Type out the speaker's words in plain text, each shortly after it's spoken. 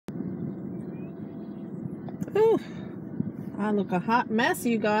Ooh, I look a hot mess,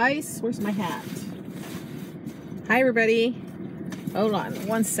 you guys. Where's my hat? Hi, everybody. Hold on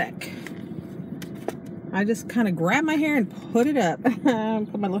one sec. I just kind of grab my hair and put it up. Put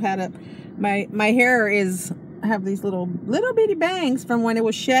my little hat up. My hair is, I have these little bitty bangs from when it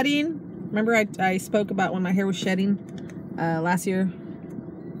was shedding. Remember I spoke about when my hair was shedding last year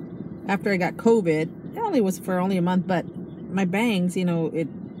after I got COVID. It only was for only a month, but my bangs, you know,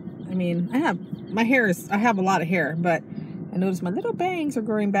 I have a lot of hair, but I noticed my little bangs are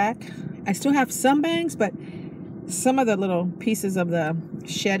growing back. I still have some bangs, but some of the little pieces of the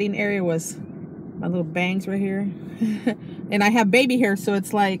shedding area was my little bangs right here. And I have baby hair, so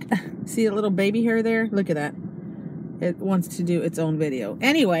it's like, see a little baby hair there? Look at that. It wants to do its own video.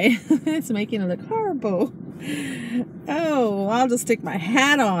 Anyway, it's making it look horrible. Oh, I'll just stick my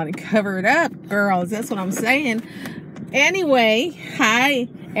hat on and cover it up, girls. That's what I'm saying. Anyway, hi,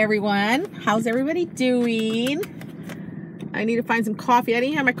 everyone. How's everybody doing? I need to find some coffee. I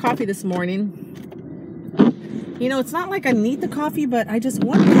didn't have my coffee this morning. You know, it's not like I need the coffee, but I just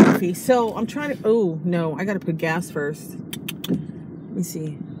want coffee. So I'm trying to, oh, no, I got to put gas first. Let me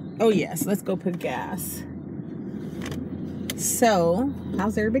see. Oh, yes, let's go put gas. So,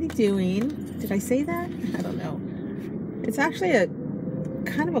 how's everybody doing? Did I say that? I don't know. It's actually a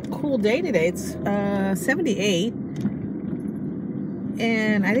kind of a cool day today. It's 78.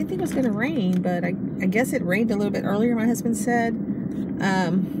 And I didn't think it was going to rain, but I guess it rained a little bit earlier, my husband said.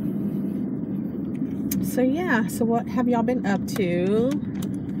 So yeah, so what have y'all been up to?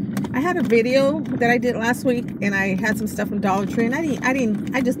 I had a video that I did last week, and I had some stuff from Dollar Tree, and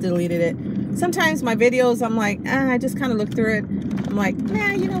I just deleted it. Sometimes my videos, I'm like, I just kind of look through it. I'm like,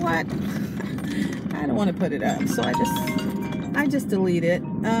 nah, you know what? I don't want to put it up, so I just delete it.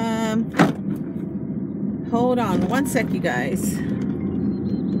 Hold on one sec, you guys.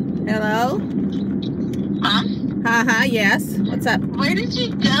 Hello? Mom? Yes. What's up? Where did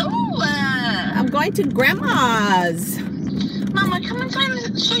you go? I'm going to Grandma's. Mama, come inside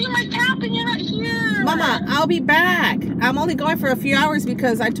and show you my cap and you're not here. Mama, I'll be back. I'm only going for a few hours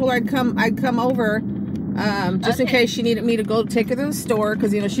because I told her I'd come over just in case she needed me to go take her to the store,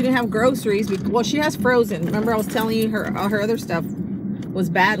 because, you know, she didn't have groceries. Well, she has frozen. Remember I was telling you all her other stuff was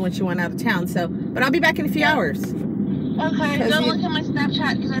bad when she went out of town. So, but I'll be back in a few hours. Okay, don't look at my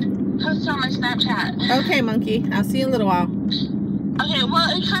Snapchat because I posted on my Snapchat. Okay, monkey. I'll see you in a little while. Okay, well,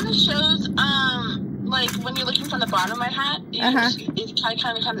 it kind of shows, like, when you're looking from the bottom of my hat, it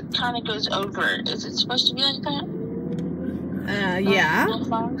kind of goes over. Is it supposed to be like that? Yeah.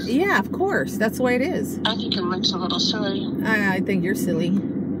 Yeah, of course. That's the way it is. I think it looks a little silly. I think you're silly.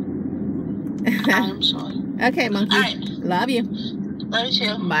 I'm silly. Okay, monkey. All right. Love you. Love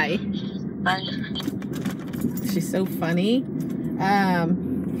you too. Bye. Bye. She's so funny.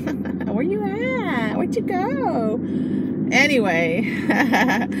 Where you at? Where'd you go? Anyway,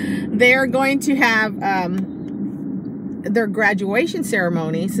 they're going to have their graduation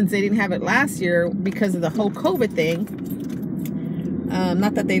ceremony, since they didn't have it last year because of the whole COVID thing.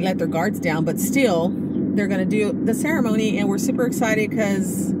 Not that they let their guards down, but still, they're going to do the ceremony, and we're super excited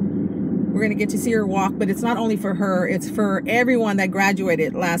because we're going to get to see her walk. But it's not only for her, it's for everyone that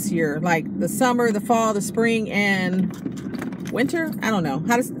graduated last year, like the summer, the fall, the spring, and winter. I don't know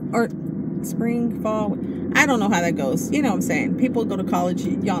or spring, fall, I don't know how that goes. You know what I'm saying? People go to college,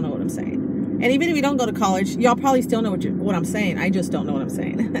 y'all know what I'm saying. And even if you don't go to college, y'all probably still know what I'm saying. I just don't know what I'm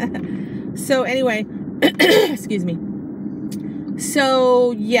saying. So anyway, excuse me.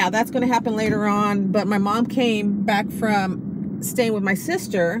 So yeah, that's going to happen later on. But my mom came back from staying with my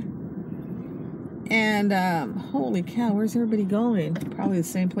sister. And holy cow, where's everybody going? Probably the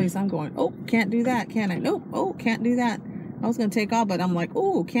same place I'm going. Oh, can't do that, can I? Nope. Oh, can't do that. I was going to take off, but I'm like,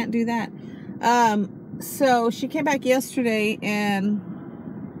 oh, can't do that. So she came back yesterday, and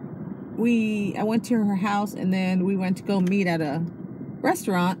I went to her house, and then we went to go meet at a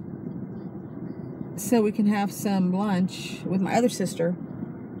restaurant so we can have some lunch with my other sister.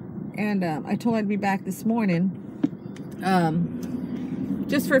 And I told her I'd be back this morning,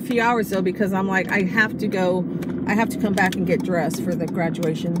 just for a few hours though, because I'm like, I have to come back and get dressed for the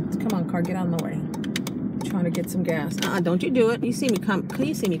graduation. Come on, car, get out of my way. I'm trying to get some gas. Don't you do it. You see me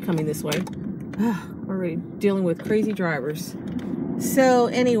coming this way. Already dealing with crazy drivers. So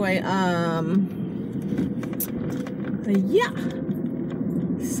anyway, yeah.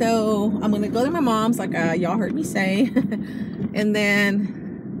 So I'm gonna go to my mom's, like y'all heard me say, and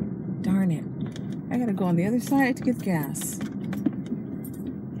then, darn it, I gotta go on the other side to get gas,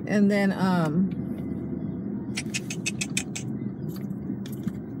 and then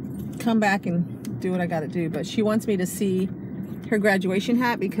come back and do what I gotta do. But she wants me to see her graduation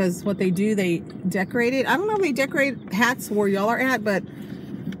hat, because what they do, they decorate it. I don't know if they decorate hats where y'all are at, but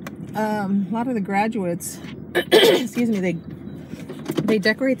a lot of the graduates, excuse me, they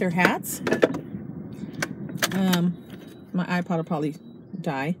decorate their hats. My iPod will probably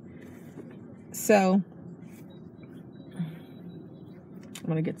die. So I'm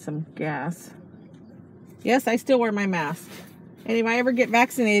gonna get some gas. Yes, I still wear my mask. And if I ever get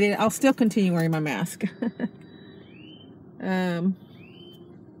vaccinated, I'll still continue wearing my mask.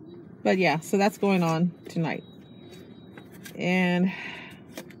 But yeah, so that's going on tonight. And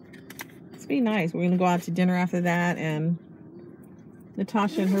it's be nice. We're gonna go out to dinner after that, and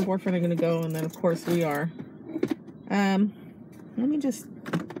Natasha and her boyfriend are gonna go, and then of course we are. Let me just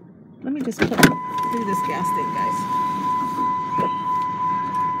put through this gas thing, guys.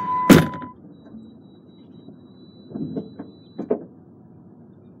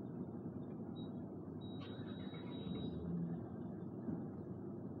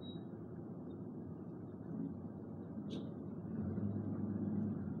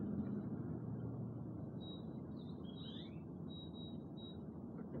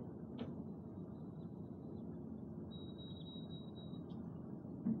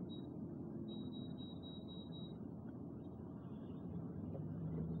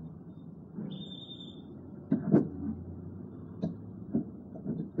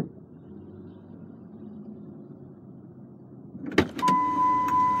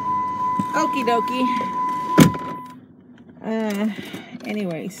 Okie dokie.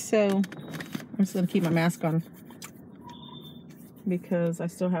 Anyway, so I'm just gonna keep my mask on because I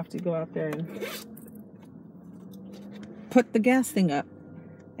still have to go out there and put the gas thing up.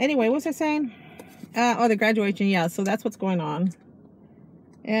 Anyway, what was I saying? Oh, the graduation. Yeah, so that's what's going on,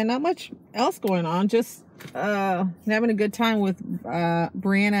 and not much else going on. Just having a good time with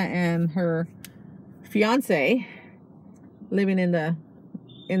Breana and her fiance, living in the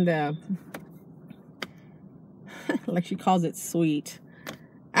like she calls it suite.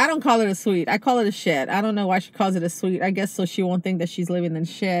 I don't call it a suite. I call it a shed. I don't know why she calls it a suite. I guess so she won't think that she's living in a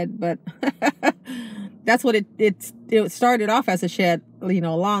shed, but that's what it started off as, a shed, you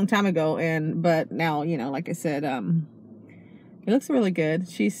know, a long time ago. But now, you know, like I said, it looks really good.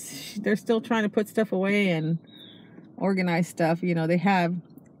 They're still trying to put stuff away and organize stuff. You know, they have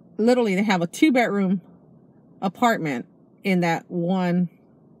a 2-bedroom apartment in that one.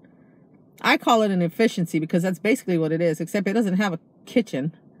 I call it an efficiency because that's basically what it is, except it doesn't have a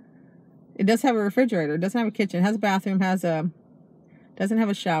kitchen. It does have a refrigerator. It doesn't have a kitchen. It has a bathroom, doesn't have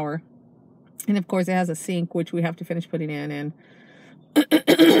a shower. And of course it has a sink, which we have to finish putting in. And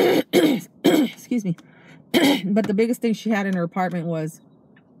excuse me. But the biggest thing she had in her apartment was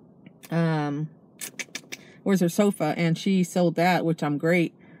her sofa, and she sold that, which I'm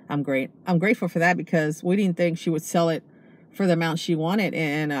grateful for that, because we didn't think she would sell it for the amount she wanted,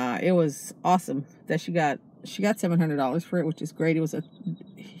 and it was awesome that she got $700 for it, which is great. It was a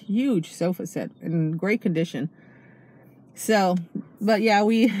huge sofa set in great condition. So, but yeah,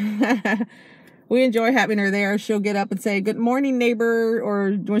 we enjoy having her there. She'll get up and say, "Good morning, neighbor,"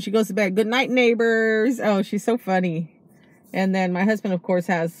 or when she goes to bed, "Good night, neighbors." Oh, she's so funny. And then my husband, of course,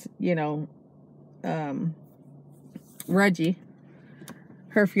 has, you know, Reggie,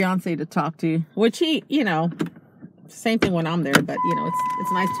 her fiance, to talk to, which he, you know, same thing when I'm there, but you know,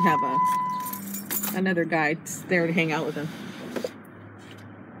 it's nice to have another guy there to hang out with him.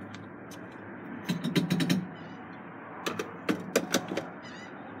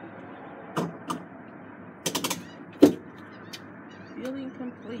 Feeling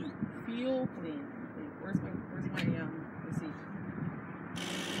complete. Fuel clean. Where's my receipt?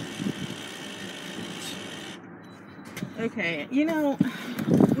 Okay, you know,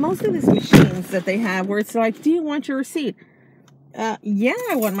 most of these machines that they have where it's like, "Do you want your receipt?" Yeah,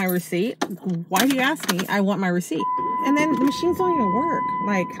 I want my receipt. Why do you ask me? I want my receipt. And then the machines don't even work.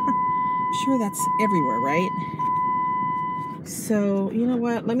 Like, I'm sure that's everywhere, right? So, you know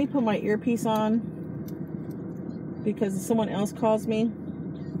what? Let me put my earpiece on, because if someone else calls me,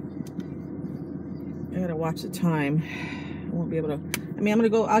 I gotta watch the time. I won't be able to. I mean,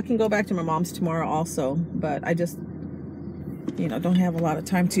 I can go back to my mom's tomorrow also, but I just, you know, don't have a lot of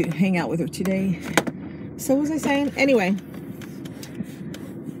time to hang out with her today. So what was I saying? Anyway.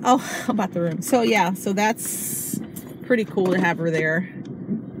 Oh, about the room. So yeah, so that's pretty cool to have her there.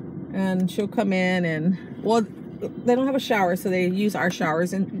 And she'll come in, and, well, they don't have a shower, so they use our shower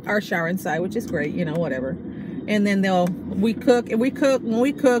inside, which is great, you know, whatever. And then when we cook,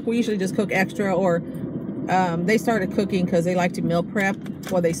 we usually just cook extra, or they started cooking because they like to meal prep,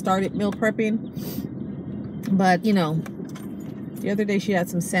 or they started meal prepping. But, you know, the other day she had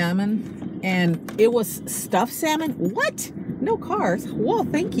some salmon, and it was stuffed salmon. What? No cars. Whoa,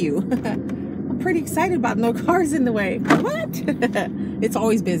 thank you. I'm pretty excited about no cars in the way. What? It's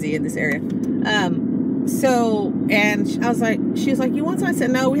always busy in this area. So, and she was like, you want some? I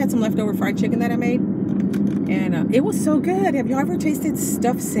said, no, we had some leftover fried chicken that I made. And it was so good. Have you ever tasted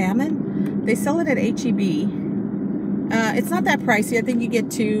stuffed salmon? They sell it at H-E-B. It's not that pricey. I think you get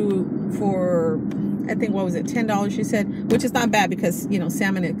two for, I think, what was it, $10, she said, which is not bad because, you know,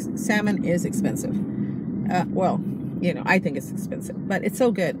 salmon is expensive. Well, you know, I think it's expensive, but it's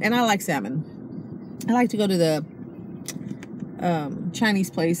so good. And I like salmon. I like to go to the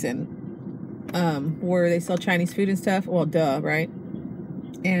Chinese place and where they sell Chinese food and stuff. Well, duh, right?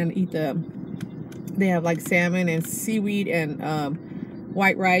 And eat they have like salmon and seaweed and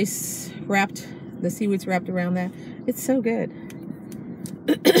white rice wrapped. The seaweed's wrapped around that. It's so good.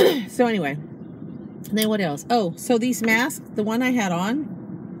 So anyway, then what else? Oh, so these masks, the one I had on,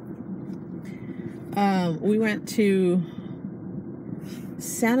 we went to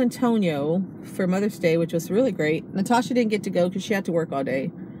San Antonio for Mother's Day, which was really great. Natasha didn't get to go because she had to work all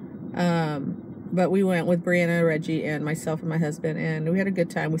day. But we went with Breana, Reggie, and myself and my husband, and we had a good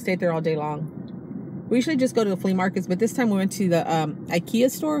time. We stayed there all day long. We usually just go to the flea markets, but this time we went to the IKEA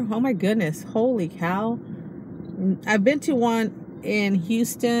store. Oh my goodness, holy cow. I've been to one in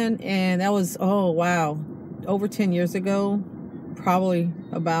Houston, and that was, oh wow, over 10 years ago, probably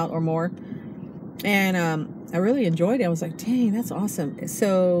about or more. And I really enjoyed it. I was like, dang, that's awesome.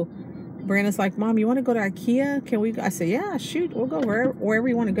 So Brandon's like, Mom, you want to go to IKEA? Can we go? I said, yeah, shoot, we'll go wherever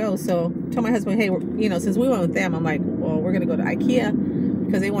you want to go. So tell my husband, hey, you know, since we went with them, I'm like, well, we're going to go to IKEA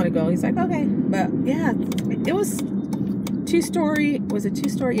because they want to go. He's like, okay. But yeah, it was two-story. Was it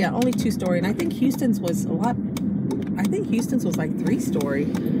two-story? Yeah, only two-story. And I think Houston's was a lot. I think Houston's was like three-story.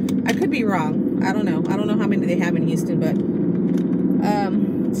 I could be wrong. I don't know. I don't know how many they have in Houston, but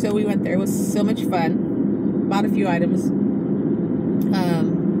so we went there. It was so much fun. Bought a few items.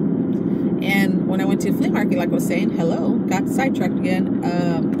 And when I went to the flea market, like I was saying, hello, got sidetracked again.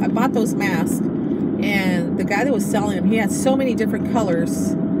 I bought those masks, and the guy that was selling them, he had so many different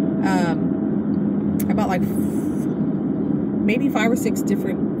colors. I bought like maybe 5 or 6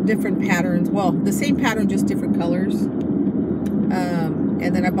 different patterns. Well, the same pattern, just different colors.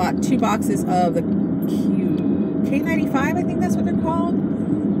 And then I bought 2 boxes of the K95. I think that's what they're called.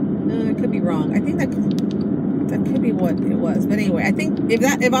 I could be wrong. I think that could be what it was. But anyway, I think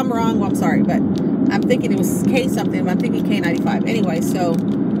if I'm wrong, well, I'm sorry. But I'm thinking it was K something. But I'm thinking K95. Anyway, so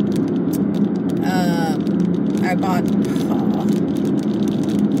I bought. Oh,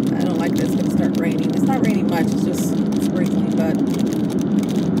 I don't like this. It's gonna start raining. It's not raining much. It's just sprinkling. But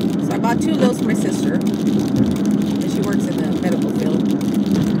so I bought 2 of those for my sister. And she works in the medical field.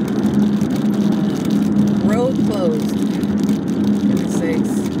 Road closed. Goodness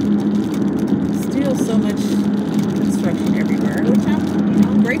sakes. Still so much construction everywhere, which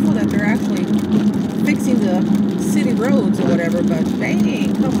I'm grateful that they're actually fixing the city roads or whatever, but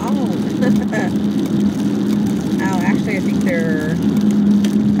dang, come on. Oh, actually, I think they're,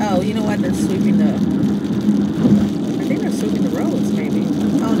 oh, you know what, they're sweeping the roads, maybe.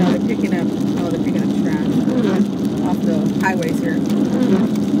 Oh, no, they're picking up trash off the highways here.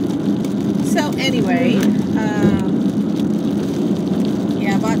 So, anyway,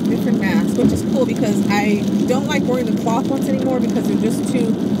 yeah, I bought different masks, which is cool because I don't like wearing the cloth ones anymore because they're just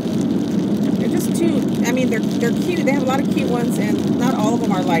too, I mean, they're cute. They have a lot of cute ones, and not all of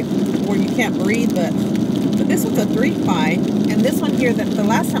them are like where you can't breathe, but this one's a 3-ply, and this one here, the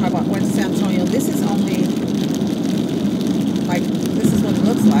last time I went to San Antonio, this is only, like, this is what it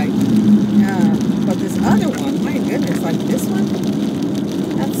looks like. But this other one, my goodness, like this one,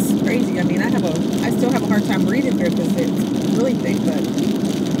 that's crazy. I mean, I still have a hard time breathing here because it's really thick, but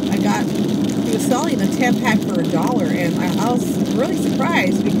he was selling a 10-pack for $1, and I was really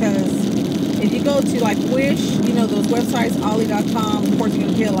surprised because if you go to like Wish, you know, those websites, Ali.com, of course you're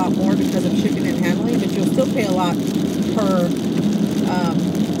going to pay a lot more because of shipping and handling, but you'll still pay a lot per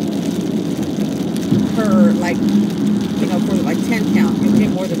like, you know, for like 10 count, you'll pay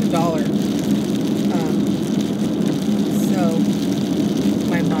more than $1. So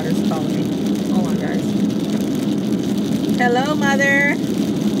my daughter's calling me. Hold on, guys. Hello, Mother.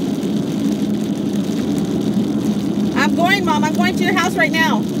 I'm going, Mom. I'm going to your house right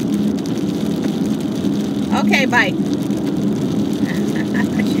now. Okay, bye.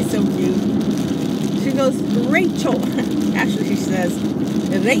 She's so cute. She goes, Rachel. Actually, she says,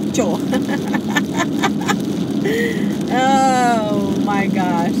 Rachel. Oh, my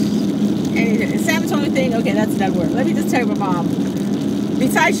gosh. Anyway, San Antonio thing. Okay, that's done work. Let me just tell my mom.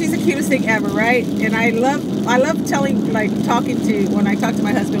 besides, she's the cutest thing ever, right? And I love telling, like, talking to, when I talk to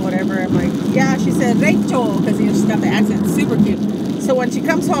my husband, whatever, I'm like, yeah, she said Rachel, because, you know, she's got the accent, super cute. So when she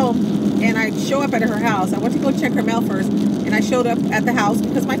comes home and I show up at her house, I went to go check her mail first, and I showed up at the house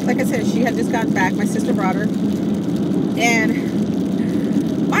because, like I said, she had just gotten back. My sister brought her,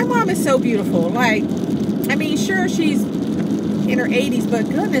 and my mom is so beautiful. Like, I mean, sure, she's in her 80s, but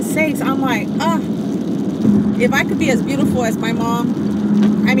goodness sakes, I'm like, if I could be as beautiful as my mom,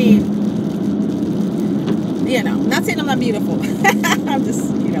 I mean, you know, not saying I'm not beautiful. I'm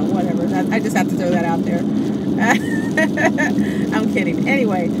just, you know, whatever. I just have to throw that out there. I'm kidding.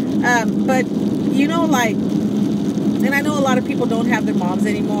 Anyway, but, you know, like, and I know a lot of people don't have their moms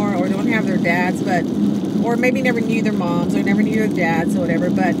anymore, or don't have their dads, but, or maybe never knew their moms, or never knew their dads, or whatever,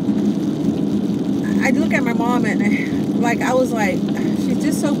 but I look at my mom, and, like, I was like,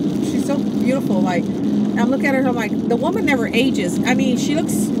 she's so beautiful. Like, I'm looking at her, I'm like, the woman never ages. I mean, she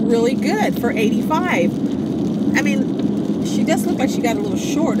looks really good for 85. I mean, she does look like she got a little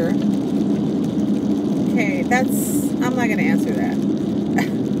shorter. Okay, I'm not going to answer that.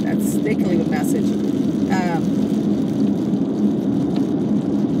 They can leave a message.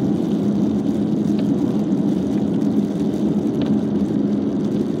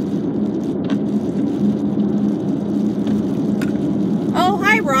 Oh,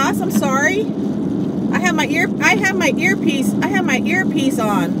 hi, Ross. I'm sorry. I have my earpiece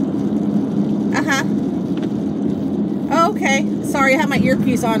on. Oh, okay. Sorry, I have my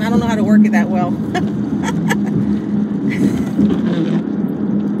earpiece on. I don't know how to work it that well.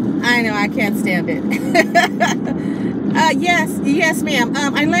 I know, I can't stand it. Yes, ma'am.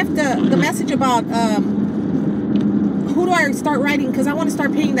 I left the message about who do I start writing, because I want to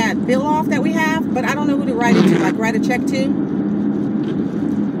start paying that bill off that we have, but I don't know who to write it to, like write a check to.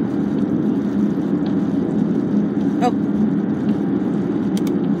 Oh.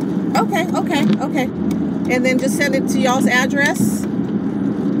 Okay. And then just send it to y'all's address.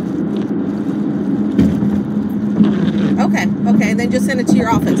 Okay, and then just send it to your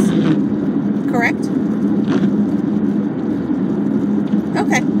office. Correct?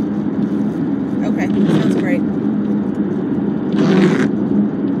 Okay, sounds great.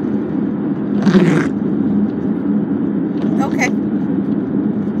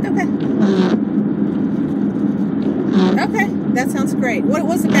 Okay, that sounds great. What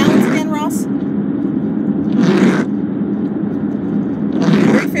was the balance again, Ross?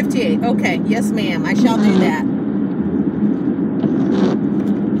 358. Okay, yes, ma'am. I shall do that.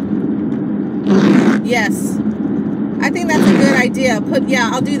 Yes, I think that's a good idea.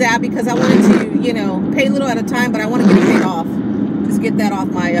 I'll do that, because I wanted to, you know, pay a little at a time, but I want to get it paid off. Just get that off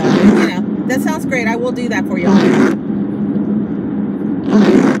my, you know. That sounds great. I will do that for y'all.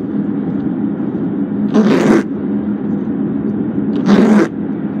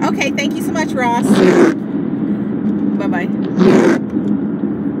 Okay, thank you so much, Ross. Bye-bye.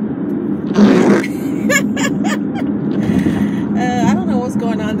 I don't know what's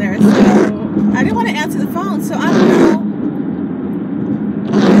going on there, so I didn't want to answer the phone, so I don't know.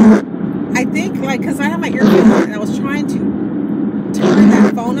 I think, like, because I have my earphone on, and I was trying to turn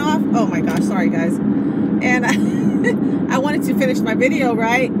that phone off. Oh my gosh, sorry guys. And I wanted to finish my video,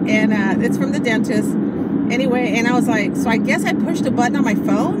 right? And it's from the dentist. Anyway, and I was like, so I guess I pushed a button on my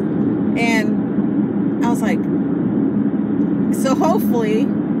phone, and I was like, so hopefully,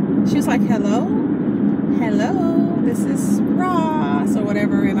 she was like, hello, this is Ross, or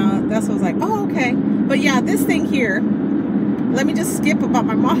whatever, and that's what I was like, oh, okay. But yeah, this thing here, let me just skip about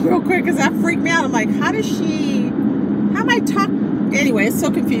my mom real quick, because that freaked me out. I'm like, how am I talk? Anyway, it's so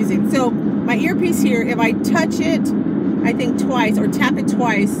confusing. So my earpiece here, if I touch it, I think twice, or tap it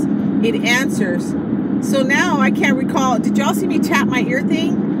twice, it answers. So now I can't recall. Did y'all see me tap my ear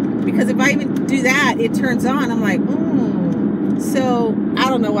thing? Because if I even do that, it turns on. I'm like, So I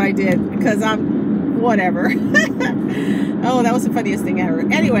don't know what I did, because I'm whatever. Oh, that was the funniest thing ever.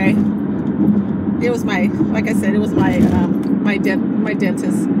 Anyway, it was like I said, it was my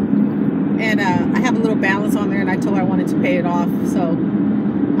dentist, and I have a little balance on there, and I told her I wanted to pay it off. So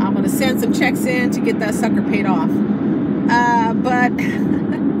I'm gonna send some checks in to get that sucker paid off. But.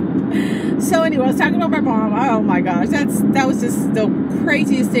 So anyway, I was talking about my mom. Oh my gosh, that was just the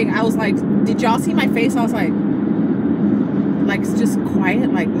craziest thing. I was like, did y'all see my face? I was like just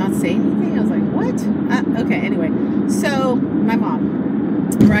quiet, like not saying anything. I was like, what? Okay, anyway. So my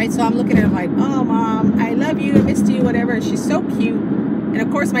mom, right? So I'm looking at her like, oh mom, I love you, I missed you, whatever. And she's so cute. And of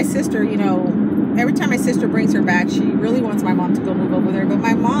course my sister, you know, every time my sister brings her back, she really wants my mom to go move over with her. But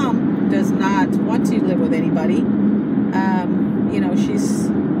my mom does not want to live with anybody. You know, she's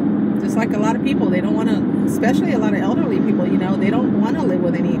just like a lot of people, they don't want to, especially a lot of elderly people, you know, they don't want to live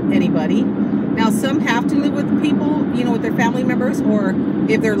with anybody. Now, some have to live with people, you know, with their family members, or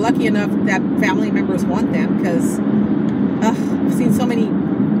if they're lucky enough that family members want them, because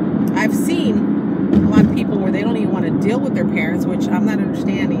I've seen a lot of people where they don't even want to deal with their parents, which I'm not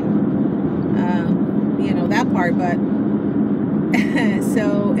understanding, you know, that part. But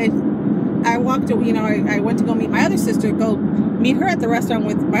so I walked, you know, I went to go meet my other sister, go meet her at the restaurant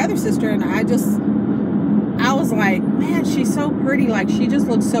with my other sister, and I was like, man, she's so pretty. Like, she just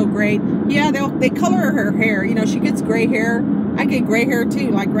looks so great. Yeah, they color her hair. You know, she gets gray hair. I get gray hair too,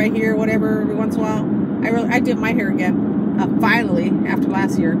 like right here, whatever, every once in a while. I did my hair again, finally, after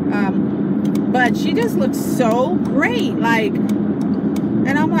last year. But she just looks so great. Like,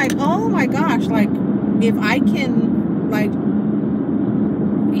 and I'm like, oh my gosh, like, if I can, like,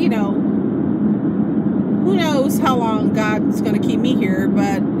 you know, who knows how long God's going to keep me here,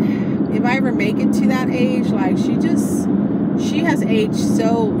 but if I ever make it to that age, like, she has aged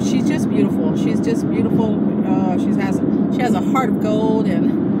so, she's just beautiful. She's just beautiful. She has a heart of gold.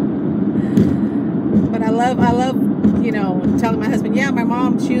 But I love, you know, telling my husband, yeah, my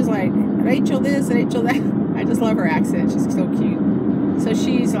mom, she was like, Rachel this, Rachel that. I just love her accent. She's so cute. So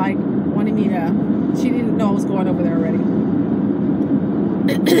she's like wanting me to, she didn't know I was going over there already.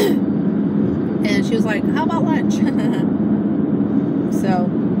 And she was like, how about lunch? So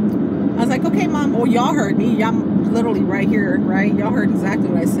I was like, okay, Mom. Well, y'all heard me. I'm literally right here, right? Y'all heard exactly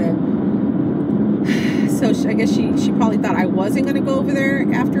what I said. So I guess she probably thought I wasn't going to go over there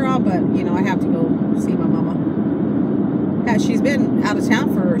after all, but, you know, I have to go see my mama. Yeah, she's been out of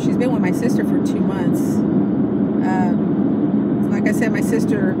town she's been with my sister for 2 months. Like I said, my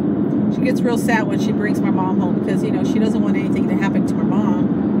sister, she gets real sad when she brings my mom home because, you know, she doesn't want anything to happen to my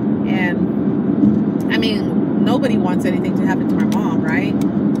mom. And, I mean, nobody wants anything to happen to my mom, right?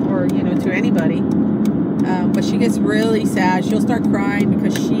 Or, you know, to anybody. But she gets really sad. She'll start crying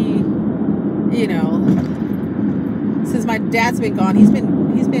because she, you know, since my dad's been gone, he's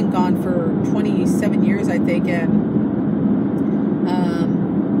been gone for 27 years, I think, and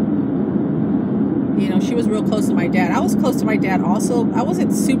you know, she was real close to my dad. I was close to my dad also. I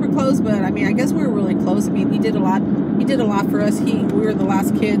wasn't super close, but I mean, I guess we were really close. I mean, he did a lot for us. We were the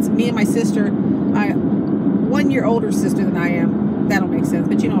last kids. Me and my sister, 1 year older sister than I am. That don't make sense,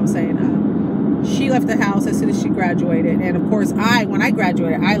 but you know what I'm saying. She left the house as soon as she graduated, and of course, when I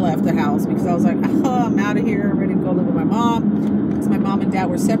graduated, I left the house because I was like, oh, I'm out of here. I'm ready to go live with my mom because my mom and dad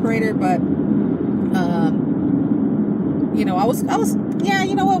were separated. But you know, I was, yeah,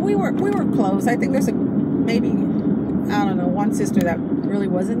 you know what, we were close. I think there's maybe, I don't know, one sister that really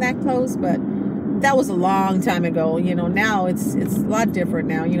wasn't that close, but that was a long time ago. You know, now it's a lot different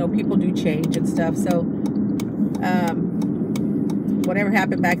now. You know, people do change and stuff. So, whatever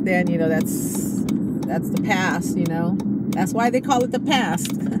happened back then, you know, that's the past. You know, that's why they call it the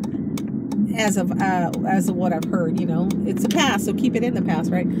past. As of what I've heard, you know, it's the past, so keep it in the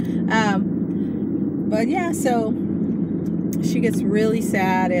past, right? But yeah, so she gets really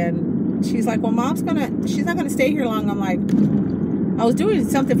sad, and she's like, well, she's not gonna stay here long. I'm like, I was doing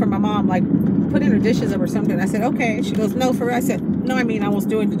something for my mom, like putting her dishes up or something. I said, okay. She goes, no, for real. I said, no, I mean, I was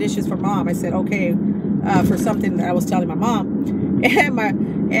doing the dishes for Mom. I said, okay, for something that I was telling my mom.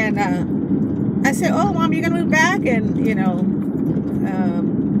 And I said, oh, Mom, you're gonna move back? And, you know,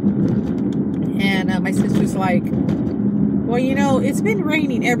 my sister's like, well, you know, it's been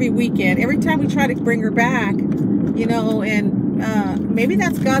raining every weekend. Every time we try to bring her back, you know, and maybe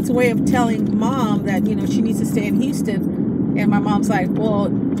that's God's way of telling Mom that, you know, she needs to stay in Houston. And my mom's like, well,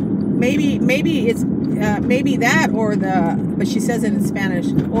 maybe it's maybe that, or but she says it in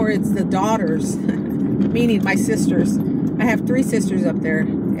Spanish, or it's the daughters, meaning my sisters. I have 3 sisters up there,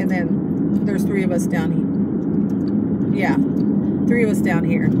 and then there's 3 of us down here. Yeah, 3 of us down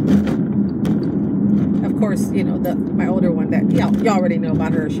here. Of course, you know, my older one that y'all already know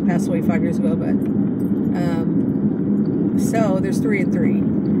about her. She passed away 5 years ago, but so there's 3 and 3.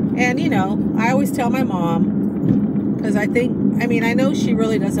 And you know, I always tell my mom, because I mean, I know she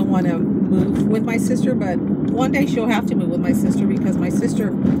really doesn't want to move with my sister, but one day she'll have to move with my sister, because my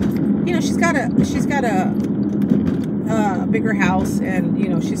sister, you know, she's got a bigger house, and you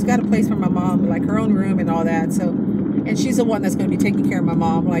know, she's got a place for my mom, like her own room and all that. So, and she's the one that's going to be taking care of my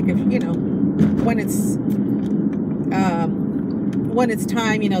mom, like, if, you know, when it's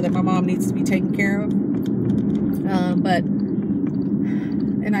time, you know, that my mom needs to be taken care of.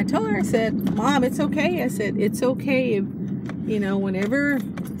 And I told her, I said, Mom, it's okay. I said, it's okay if, you know, whenever,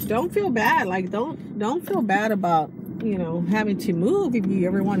 don't feel bad. Like, don't feel bad about, you know, having to move if you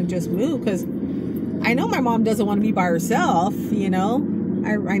ever want to just move. Because I know my mom doesn't want to be by herself, you know.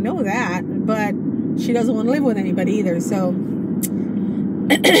 I know that, but she doesn't want to live with anybody either. So,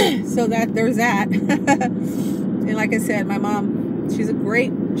 so that there's that. And like I said, my mom, she's a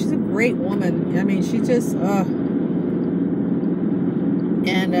great woman. I mean, she just,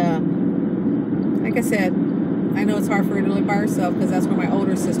 and like I said, I know it's hard for her to live by herself because that's where my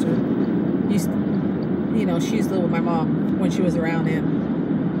older sister used, you know, she used to live with my mom when she was around. And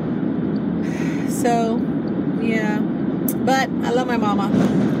so, yeah, but I love my mama.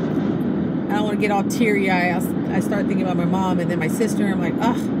 I don't want to get all teary-eyed. I start thinking about my mom and then my sister. I'm like,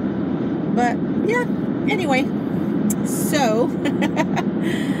 ugh. But yeah, anyway. So,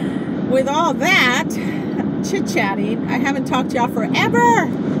 with all that chit-chatting, I haven't talked to y'all forever.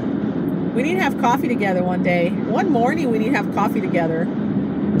 We need to have coffee together one day. One morning, we need to have coffee together.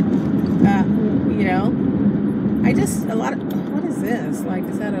 You know, what is this? Like,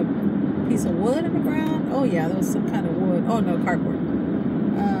 is that a piece of wood in the ground? Oh, yeah, there was some kind of wood. Oh, no, cardboard.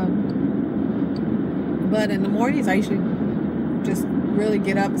 But in the mornings, I usually just really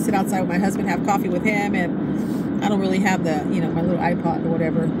get up, sit outside with my husband, have coffee with him, and I don't really have the, you know, my little iPod or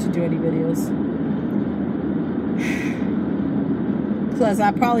whatever to do any videos. Plus,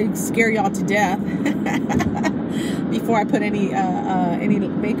 I probably scare y'all to death before I put any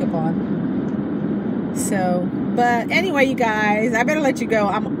makeup on. So, but anyway, you guys, I better let you go.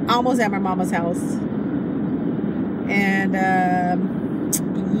 I'm almost at my mama's house, and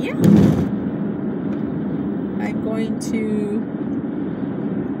yeah. I'm going to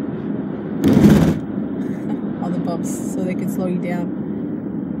all the bumps so they can slow you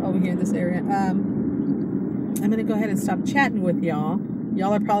down over here in this area. I'm gonna go ahead and stop chatting with y'all.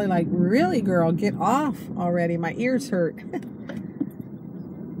 Y'all are probably like, really, girl, get off already. My ears hurt.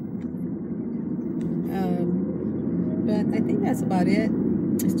 But I think that's about it.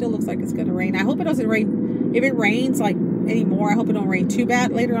 It still looks like it's gonna rain. I hope it doesn't rain. If it rains like anymore, I hope it don't rain too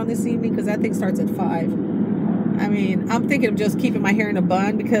bad later on this evening, because that thing starts at 5. I mean, I'm thinking of just keeping my hair in a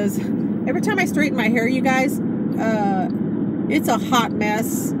bun, because every time I straighten my hair, you guys, it's a hot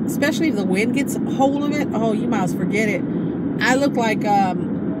mess, especially if the wind gets a hold of it. Oh, you might as well forget it. I look like,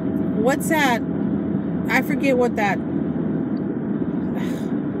 what's that? I forget what that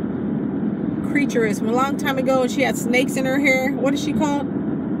creature is. From a long time ago, she had snakes in her hair. What is she called?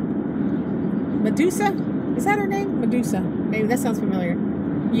 Medusa? Is that her name? Medusa. Maybe that sounds familiar.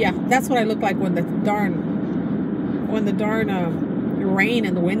 Yeah, that's what I look like when the darn rain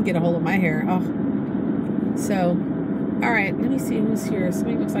and the wind get a hold of my hair. Oh, so, all right, let me see who's here.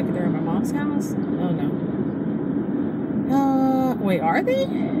 Somebody looks like they're at my mom's house. Oh no. Wait, are they?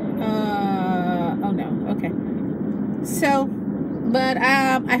 Oh no. Okay. So, but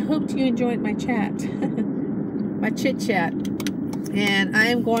I hope you enjoyed my chat, my chit chat, and I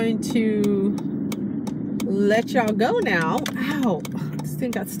am going to let y'all go now. Ow! This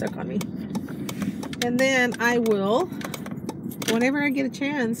thing got stuck on me. And then I will, whenever I get a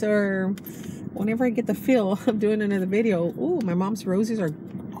chance, or whenever I get the feel of doing another video. Ooh, my mom's roses are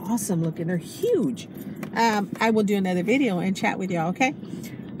awesome looking. They're huge. I will do another video and chat with y'all, okay?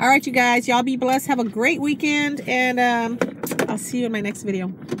 All right, you guys. Y'all be blessed. Have a great weekend. And I'll see you in my next video.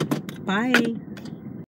 Bye.